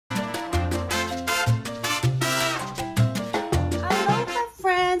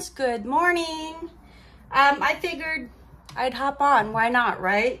Good morning. I figured I'd hop on. Why not,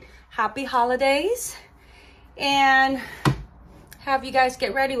 right? Happy holidays. And have you guys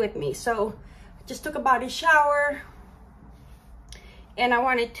get ready with me. So I just took a body shower. And I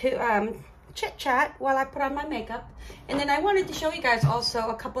wanted to chit chat while I put on my makeup. And then I wanted to show you guys also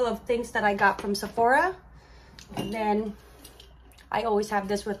a couple of things that I got from Sephora. And then I always have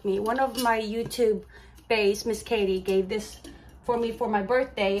this with me. One of my YouTube bays, Miss Katie, gave this for me for my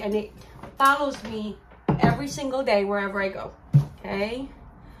birthday, and it follows me every single day wherever I go. Okay.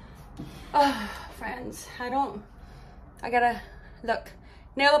 Oh, friends, I gotta look.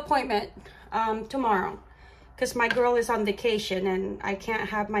 Nail appointment tomorrow, because my girl is on vacation and I can't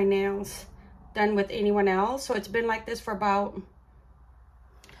have my nails done with anyone else. So it's been like this for about,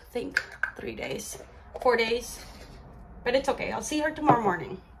 I think 4 days, but it's okay. I'll see her tomorrow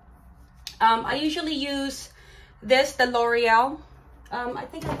morning. I usually use this, the L'Oreal. I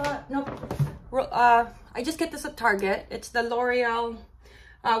think I got, no, I just get this at Target. It's the L'Oreal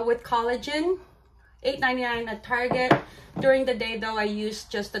with collagen, $8.99 at Target. During the day though, I use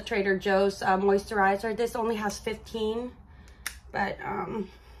just the Trader Joe's moisturizer. This only has 15, but I'm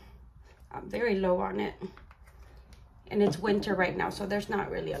very low on it. And it's winter right now, so there's not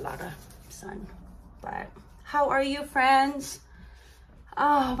really a lot of sun. But how are you, friends?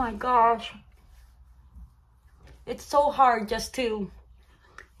 Oh my gosh. It's so hard just to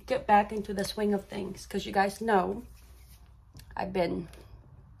get back into the swing of things, because you guys know I've been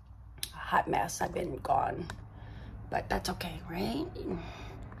a hot mess. I've been gone, but that's okay, right?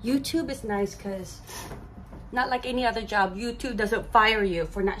 YouTube is nice because not like any other job, YouTube doesn't fire you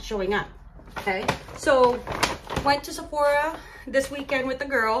for not showing up. Okay, so went to Sephora this weekend with the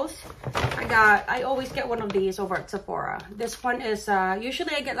girls. I always get one of these over at Sephora. This one is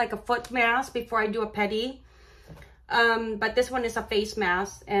usually I get like a foot mask before I do a pedi. But this one is a face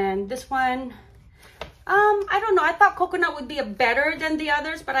mask, and this one, I don't know. I thought coconut would be better than the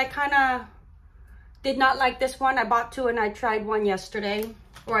others, but I kind of did not like this one. I bought two and I tried one yesterday,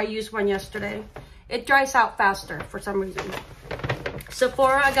 or I used one yesterday. It dries out faster for some reason.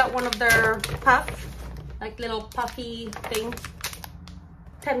 Sephora, I got one of their puff, like little puffy thing,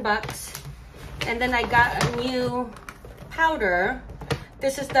 10 bucks. And then I got a new powder.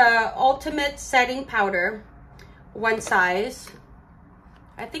 This is the Ultimate Setting Powder. One size.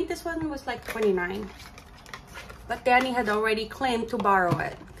 I think this one was like 29, but Danny had already claimed to borrow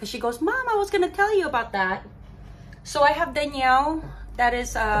it because she goes, Mom, I was gonna tell you about that. So I have Danielle, that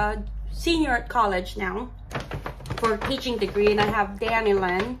is a senior at college now for a teaching degree, and I have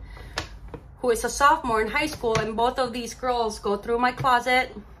Diane, who is a sophomore in high school, and both of these girls go through my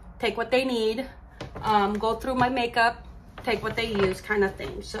closet, take what they need, go through my makeup, take what they use, kind of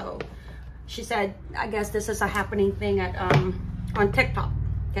thing. So she said, I guess this is a happening thing at on TikTok.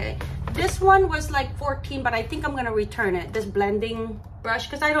 Okay, this one was like 14, but I think I'm gonna return it, this blending brush,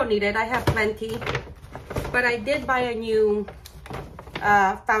 because I don't need it. I have plenty. But I did buy a new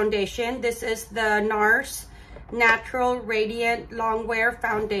foundation. This is the NARS Natural Radiant Longwear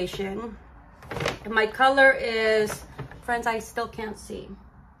Foundation, and my color is, friends, I still can't see,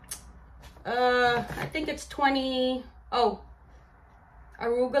 I think it's 20, oh,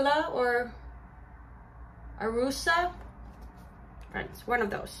 arugula or arusa, friends, one of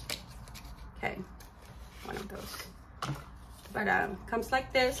those. Okay, one of those. But comes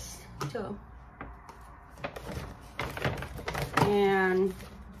like this too, and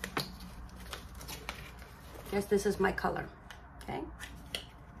I guess this is my color. Okay,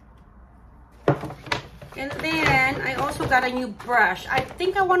 and then I also got a new brush. I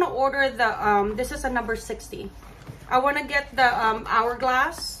think I want to order the this is a number 60. I want to get the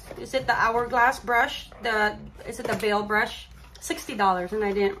hourglass. Is it the hourglass brush? Is it the veil brush? $60, and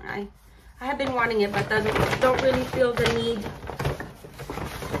I have been wanting it, but don't really feel the need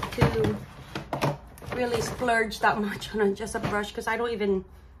to really splurge that much on just a brush, because I don't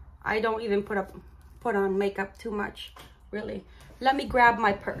even put on makeup too much, really. Let me grab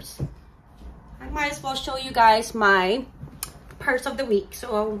my purse. I might as well show you guys my purse of the week.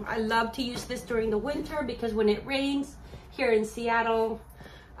 So I love to use this during the winter, because when it rains here in Seattle,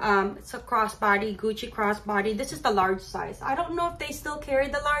 it's a crossbody, Gucci crossbody. This is the large size. I don't know if they still carry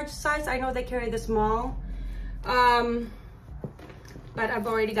the large size. I know they carry the small, but I've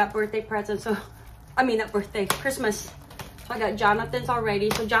already got birthday presents, so I mean not birthday, Christmas. So I got Jonathan's already.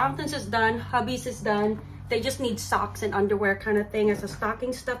 So Jonathan's is done, hubby's is done. They just need socks and underwear kind of thing as a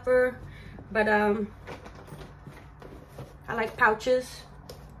stocking stuffer. But I like pouches.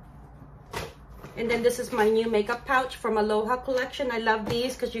 And then this is my new makeup pouch from Aloha collection. I love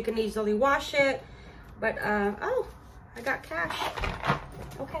these because you can easily wash it. But oh, I got cash.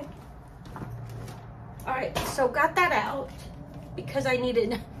 Okay. All right, so got that out because I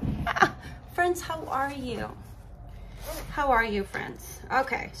needed... Friends, how are you? How are you, friends?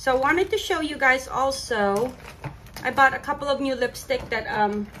 Okay, so wanted to show you guys also, I bought a couple of new lipstick that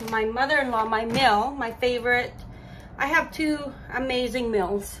my mother-in-law, my favorite, I have two amazing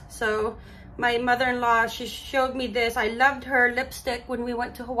mills. So my mother-in-law, she showed me this. I loved her lipstick when we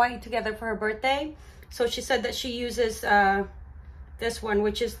went to Hawaii together for her birthday. So she said that she uses this one,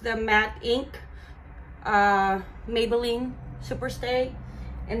 which is the matte ink Maybelline Superstay,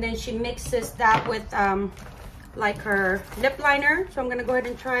 and then she mixes that with like her lip liner. So I'm gonna go ahead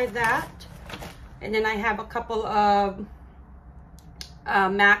and try that. And then I have a couple of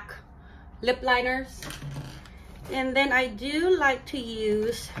MAC lip liners, and then I do like to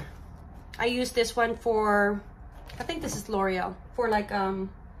use, I use this one for, I think this is L'Oreal, for like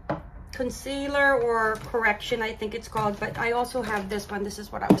concealer or correction, I think it's called. But I also have this one. This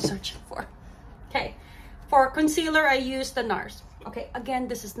is what I was searching for. Okay, for concealer I use the NARS. Okay, again,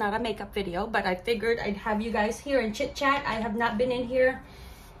 this is not a makeup video, but I figured I'd have you guys here and chit chat. I have not been in here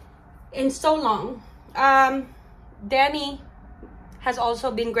in so long. Danny has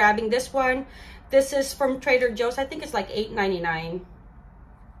also been grabbing this one. This is from Trader Joe's. I think it's like $8.99.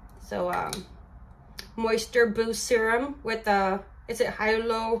 So moisture boost serum with is it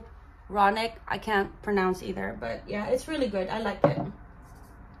hyaluronic? I can't pronounce either, but yeah, it's really good. I like it.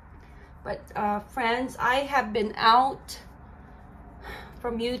 But friends, I have been out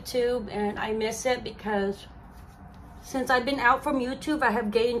from YouTube and I miss it because since I've been out from YouTube, I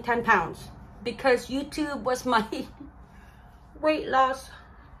have gained 10 pounds because YouTube was my weight loss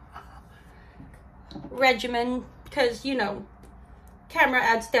regimen, because, you know, camera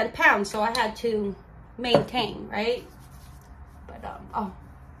adds 10 pounds, so I had to maintain, right? But oh,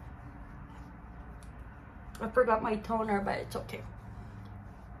 I forgot my toner, but it's okay.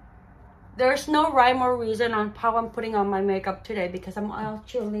 There's no rhyme or reason on how I'm putting on my makeup today because I'm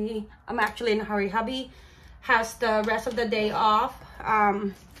actually in a hurry. Hubby has the rest of the day off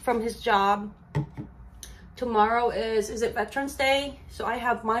from his job. Tomorrow is it Veterans Day? So I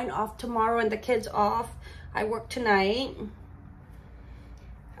have mine off tomorrow and the kids off. I work tonight.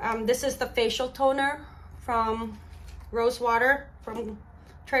 This is the facial toner from Rose Water from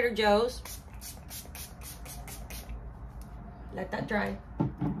Trader Joe's. Let that dry.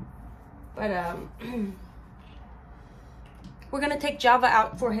 But we're gonna take Java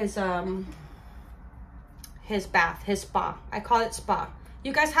out for his bath, his spa. I call it spa.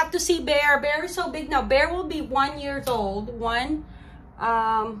 You guys have to see Bear. Bear is so big now. Bear will be 1 year old.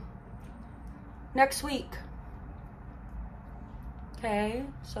 Next week. Okay,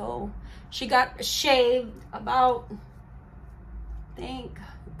 so she got shaved about, I think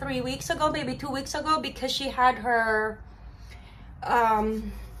 3 weeks ago, maybe 2 weeks ago, because she had her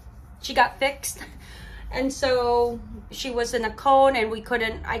she got fixed, and so she was in a cone and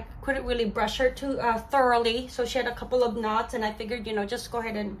I couldn't really brush her too thoroughly, so she had a couple of knots, and I figured, you know, just go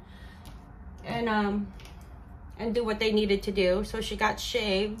ahead and do what they needed to do. So she got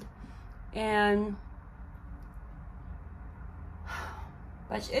shaved, and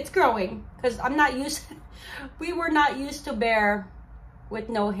but it's growing because I'm not used we were not used to Bear with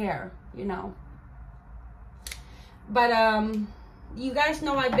no hair, you know. But you guys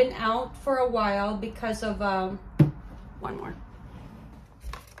know I've been out for a while because of one more.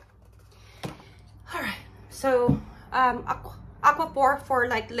 All right, so Aquaphor for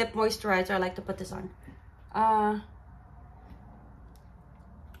like lip moisturizer. I like to put this on.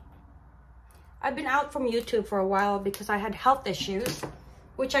 I've been out from YouTube for a while because I had health issues,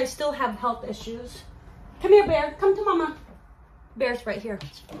 which I still have health issues. Come here, Bear. Come to Mama. Bear's right here.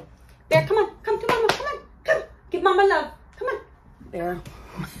 Bear, come on. Come to Mama. Come on. Come. Give Mama love. Come on. Bear.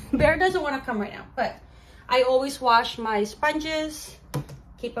 Bear doesn't want to come right now, but I always wash my sponges,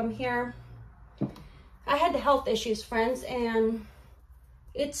 keep them here. I had health issues, friends, and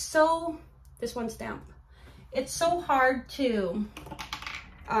it's so, this one's damp. It's so hard to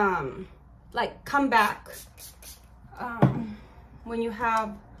like come back when you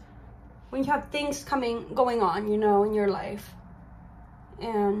have things going on, you know, in your life.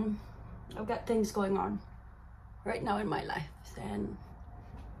 And I've got things going on right now in my life, and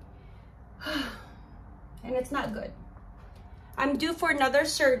it's not good. I'm due for another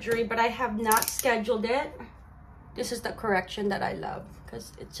surgery, but I have not scheduled it. This is the correction that I love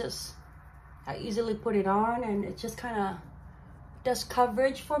because it's just, I easily put it on, and it just kind of does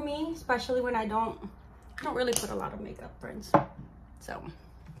coverage for me, especially when I don't really put a lot of makeup, friends. So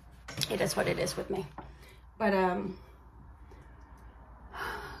it is what it is with me. But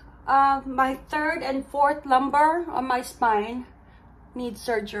my third and fourth lumbar on my spine need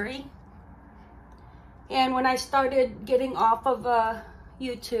surgery. And when I started getting off of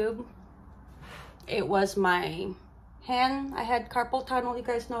YouTube, it was my hand. I had carpal tunnel, you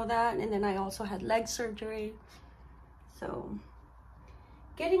guys know that. And then I also had leg surgery. So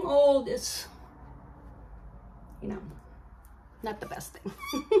getting old is, you know, not the best thing.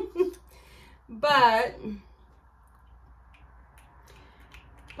 but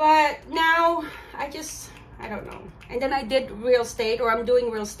now I don't know. And then I did real estate, or I'm doing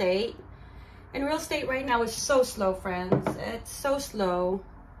real estate. And real estate right now is so slow, friends. It's so slow,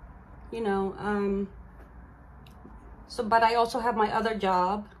 you know. So, but I also have my other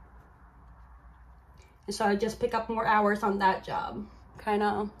job. And so I just pick up more hours on that job. Kind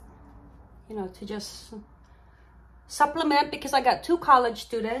of, you know, to just supplement, because I got 2 college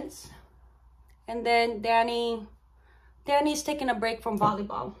students. And then Danny's taking a break from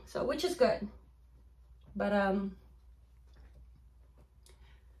volleyball. So, which is good. But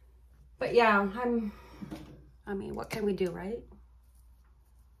yeah, I mean, what can we do, right?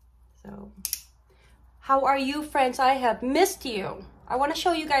 So, how are you, friends? I have missed you. I want to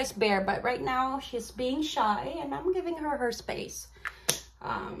show you guys Bear, but right now she's being shy, and I'm giving her her space.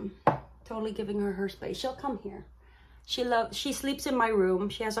 Totally giving her her space. She'll come here. She sleeps in my room.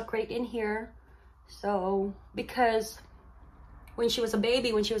 She has a crate in here. So, because when she was a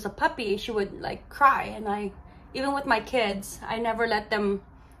baby, when she was a puppy, she would like cry, and even with my kids, I never let them,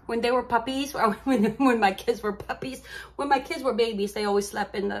 when they were puppies, or when my kids were puppies, when my kids were babies, we always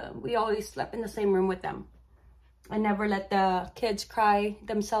slept in the same room with them. I never let the kids cry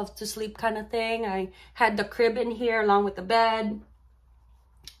themselves to sleep, kind of thing. I had the crib in here along with the bed.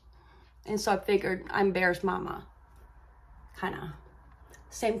 And so I figured I'm Bear's mama. Kind of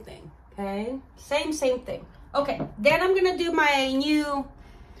same thing, okay? Same thing. Okay, then I'm gonna do my new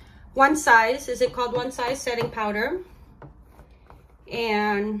One Size. Is it called One Size setting powder?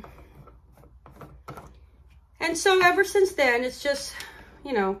 And so ever since then, it's just,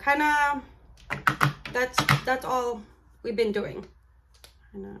 you know, kind of, that's all we've been doing.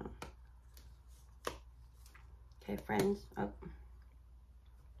 I know. Okay, friends.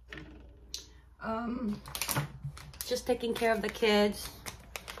 Just taking care of the kids,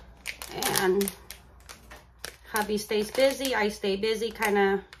 and hubby stays busy, I stay busy, kind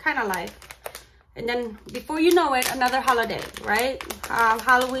of life. And then before you know it, another holiday, right?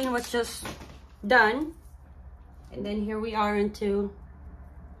 Halloween was just done, and then here we are into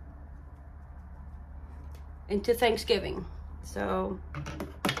Thanksgiving. So,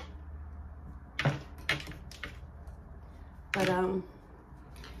 but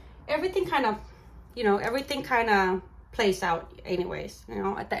everything kind of, you know, everything kind of plays out anyways, you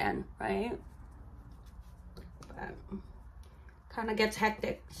know, at the end, right? But kind of gets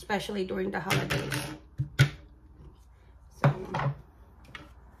hectic, especially during the holidays. So,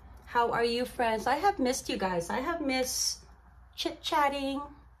 how are you, friends? I have missed you guys. I have missed chit-chatting.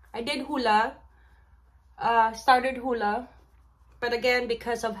 I did hula, started hula, but again,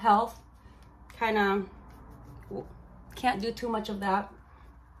 because of health, kind of can't do too much of that,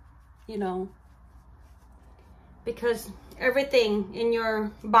 you know, because everything in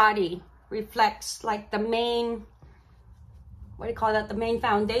your body reflects, like the main, what do you call that? The main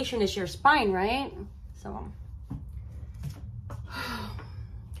foundation is your spine, right? So,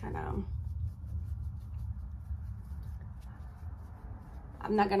 kind of,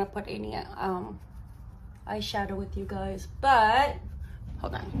 I'm not gonna put any eyeshadow with you guys, but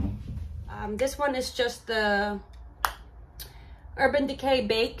hold on. This one is just the Urban Decay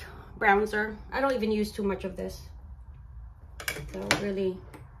Bake Bronzer. I don't even use too much of this. So really,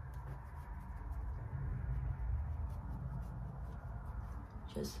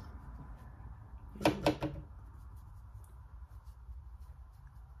 just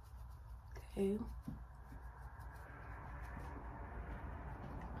okay,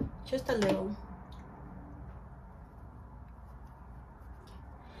 just a little.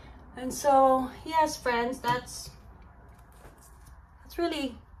 And so, yes, friends, that's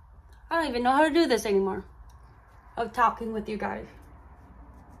really, I don't even know how to do this anymore, of talking with you guys.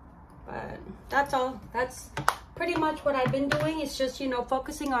 But that's all. That's pretty much what I've been doing. It's just, you know,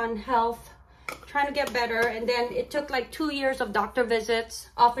 focusing on health, trying to get better. And then it took like 2 years of doctor visits,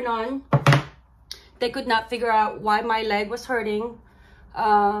 off and on. They could not figure out why my leg was hurting,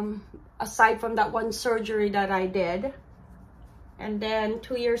 aside from that one surgery that I did. And then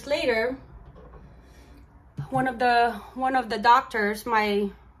 2 years later, one of the doctors, my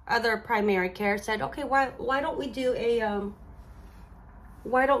other primary care, said, okay, why don't we do an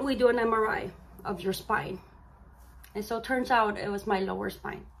MRI of your spine? And so it turns out it was my lower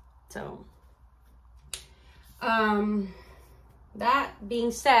spine. So that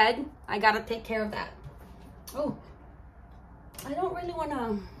being said, I gotta take care of that. Oh, I don't really want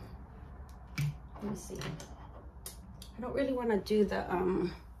to, let me see. I don't really want to do the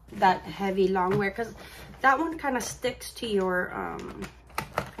that heavy long wear, because that one kind of sticks to your I'm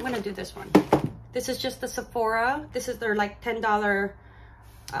gonna do this one. This is just the Sephora. This is their like $10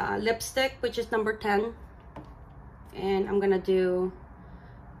 lipstick, which is number 10, and I'm gonna do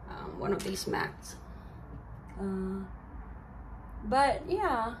one of these mattes. But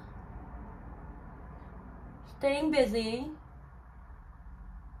yeah, staying busy.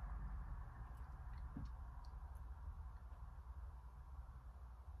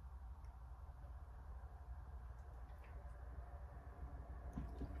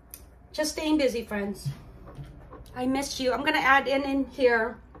 Just staying busy, friends. I missed you. I'm gonna add in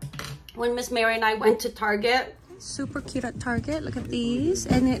here when Miss Mary and I went to Target. Super cute at Target. Look at these,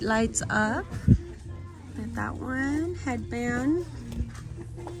 and it lights up. Look at that one headband.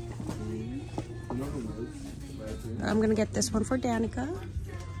 I'm gonna get this one for Danika,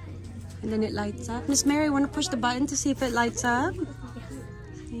 and then it lights up. Miss Mary, want to push the button to see if it lights up?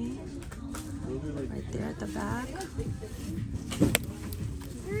 See? Right there at the back.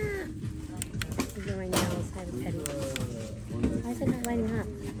 Why is it not lighting up?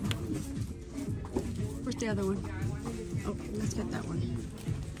 Where's the other one? Oh, let's get that one.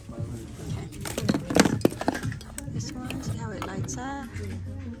 Okay. This one, see how it lights up?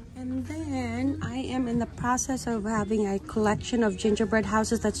 And then I am in the process of having a collection of gingerbread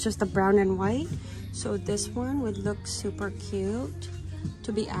houses that's just the brown and white. So this one would look super cute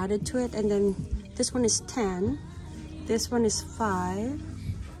to be added to it. And then this one is 10. This one is 5.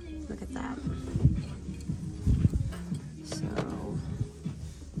 Look at that. So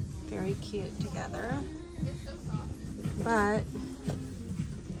very cute together. But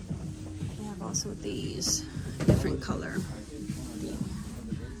we have also these different color.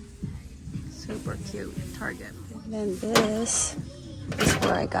 Super cute, Target. And then this is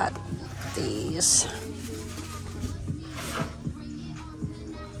where I got these.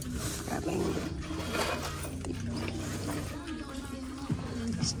 Grabbing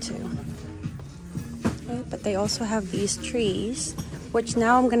these two. Okay, but they also have these trees, which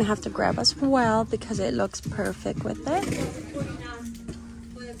now I'm gonna have to grab as well because it looks perfect with it.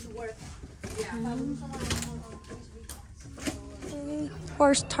 Of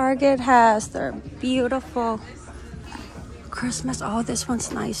course, Target has their beautiful Christmas. Oh, this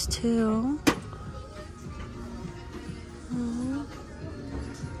one's nice too.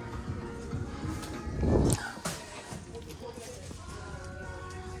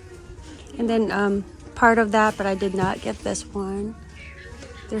 And then part of that, but I did not get this one.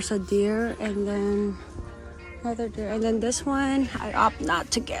 There's a deer and then another deer. And then this one, I opt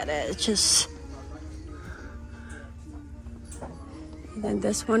not to get it. It's just... And then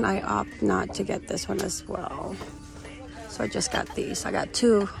this one, I opt not to get this one as well. So I just got these. I got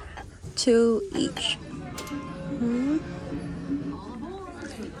two each.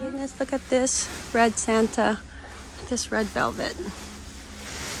 Let's look at this red Santa, this red velvet.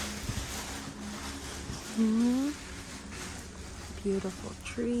 Beautiful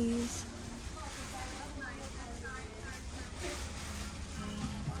trees.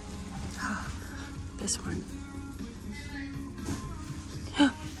 This one.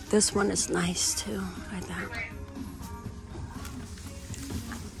 This one is nice too, like that.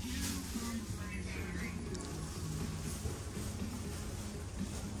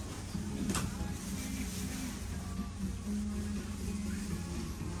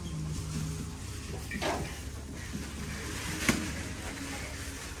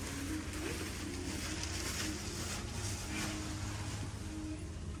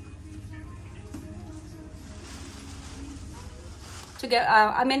 To get,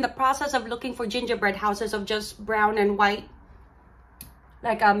 I'm in the process of looking for gingerbread houses of just brown and white,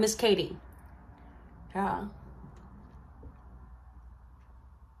 like Miss Katie. Yeah.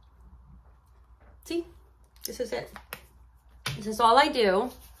 See, this is it. This is all I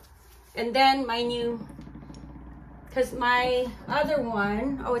do. And then my new, because my other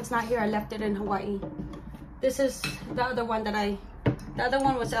one, oh, it's not here. I left it in Hawaii. This is the other one that the other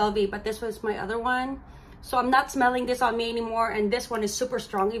one was LV, but this was my other one. So I'm not smelling this on me anymore, and this one is super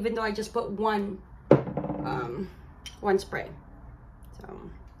strong, even though I just put one spray. So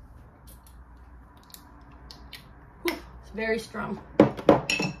whew, it's very strong.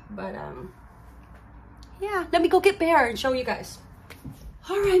 But yeah, let me go get Bear and show you guys.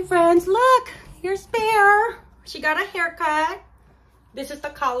 All right, friends, look, here's Bear. She got a haircut. This is the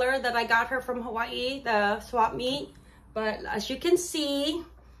color that I got her from Hawaii, the swap meet. But as you can see,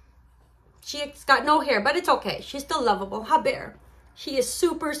 She's got no hair, but it's okay. She's still lovable. How bear. She is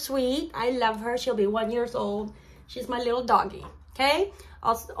super sweet. I love her. She'll be 1 year old. She's my little doggy. Okay.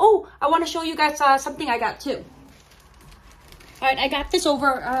 Also, oh, I want to show you guys something I got too. All right, I got this over.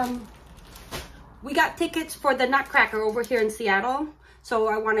 We got tickets for the Nutcracker over here in Seattle. So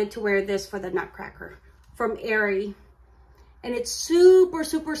I wanted to wear this for the Nutcracker from Aerie. And it's super,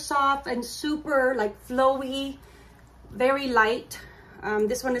 super soft and super like flowy, very light.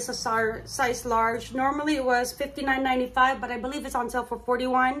 This one is a size large. Normally it was $59.95, but I believe it's on sale for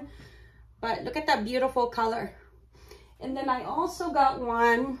 $41. But look at that beautiful color. And then I also got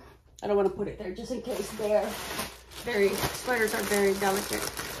one. I don't want to put it there just in case sweaters are very delicate.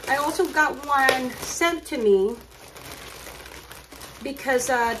 I also got one sent to me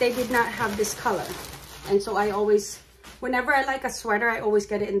because they did not have this color. And so I always, whenever I like a sweater, I always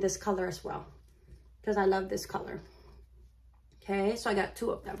get it in this color as well. Because I love this color. Okay, so I got 2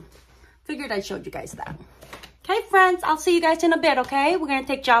 of them. Figured I showed you guys that. Okay, friends, I'll see you guys in a bit, okay? We're going to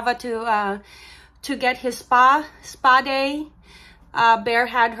take Java to get his spa day. Bear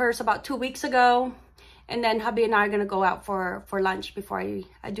had hers about 2 weeks ago. And then hubby and I are going to go out for lunch before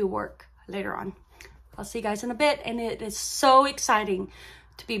I do work later on. I'll see you guys in a bit. And it is so exciting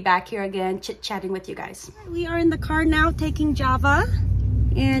to be back here again, chit-chatting with you guys. We are in the car now taking Java.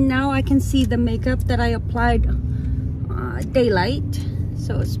 And now I can see the makeup that I applied daylight.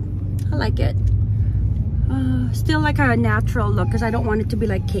 So I like it. Still like a natural look because I don't want it to be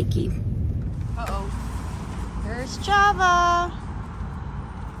like cakey. Uh-oh. There's Java.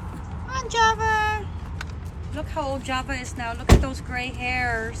 Come on, Java. Look how old Java is now. Look at those gray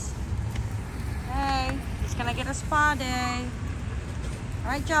hairs. Hey, he's gonna get a spa day.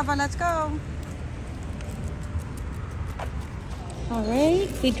 All right, Java, let's go. All right,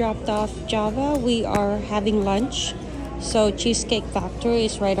 we dropped off Java. We are having lunch. So Cheesecake Factory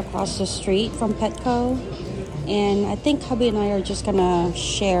is right across the street from Petco. And I think hubby and I are just gonna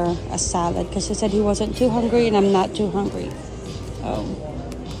share a salad because he said he wasn't too hungry and I'm not too hungry.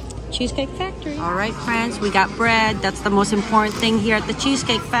 Cheesecake Factory. All right, friends, we got bread. That's the most important thing here at the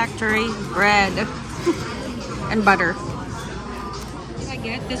Cheesecake Factory. Bread and butter. What did I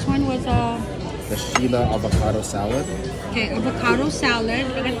get? This one was the Sheila avocado salad. Okay, avocado salad.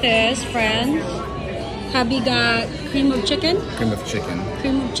 Look at this, friends. Hubby got cream of chicken. Cream of chicken.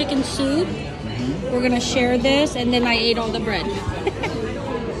 Cream of chicken soup. We're gonna share this, and then I ate all the bread.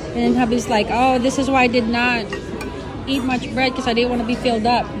 And then hubby's like, oh, this is why I did not eat much bread because I didn't want to be filled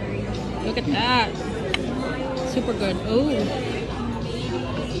up. Look at that. Super good. Ooh.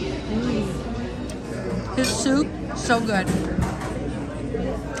 This soup, so good.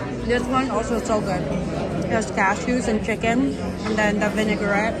 This one also so good. It has cashews and chicken, and then the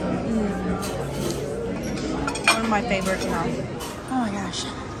vinaigrette. One of my favorites now. Oh my gosh.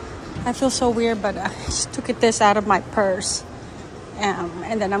 I feel so weird, but I just took this out of my purse.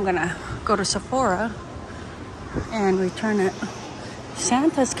 And then I'm gonna go to Sephora and return it.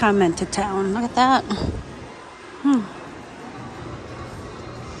 Santa's coming to town. Look at that.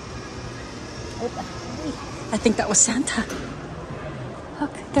 I think that was Santa.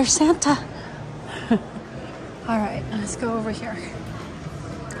 Look, there's Santa. All right, let's go over here.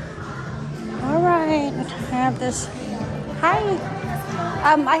 All right, I have this. Hi.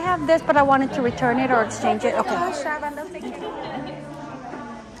 I have this, but I wanted to return it or exchange it. Okay.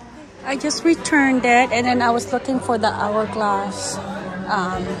 I just returned it, and then I was looking for the Hourglass,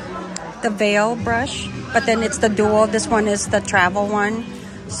 the veil brush, but then it's the dual. This one is the travel one.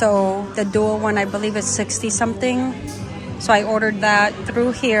 So the dual one, I believe, is 60 something. So I ordered that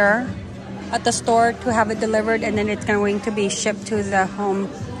through here at the store to have it delivered, and then it's going to be shipped to the home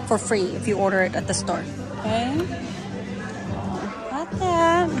for free if you order it at the store. Okay. Got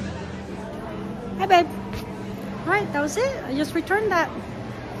that. Hi, babe. All right, that was it. I just returned that.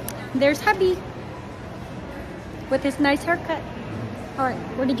 There's hubby with his nice haircut. All right,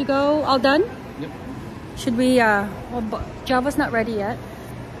 where did you go? All done? Yep. Should we, well, Java's not ready yet.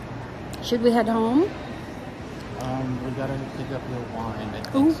 Should we head home? We gotta pick up your wine. I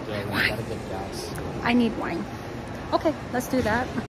think Ooh, still. We gotta get gas. I need wine. Okay, let's do that.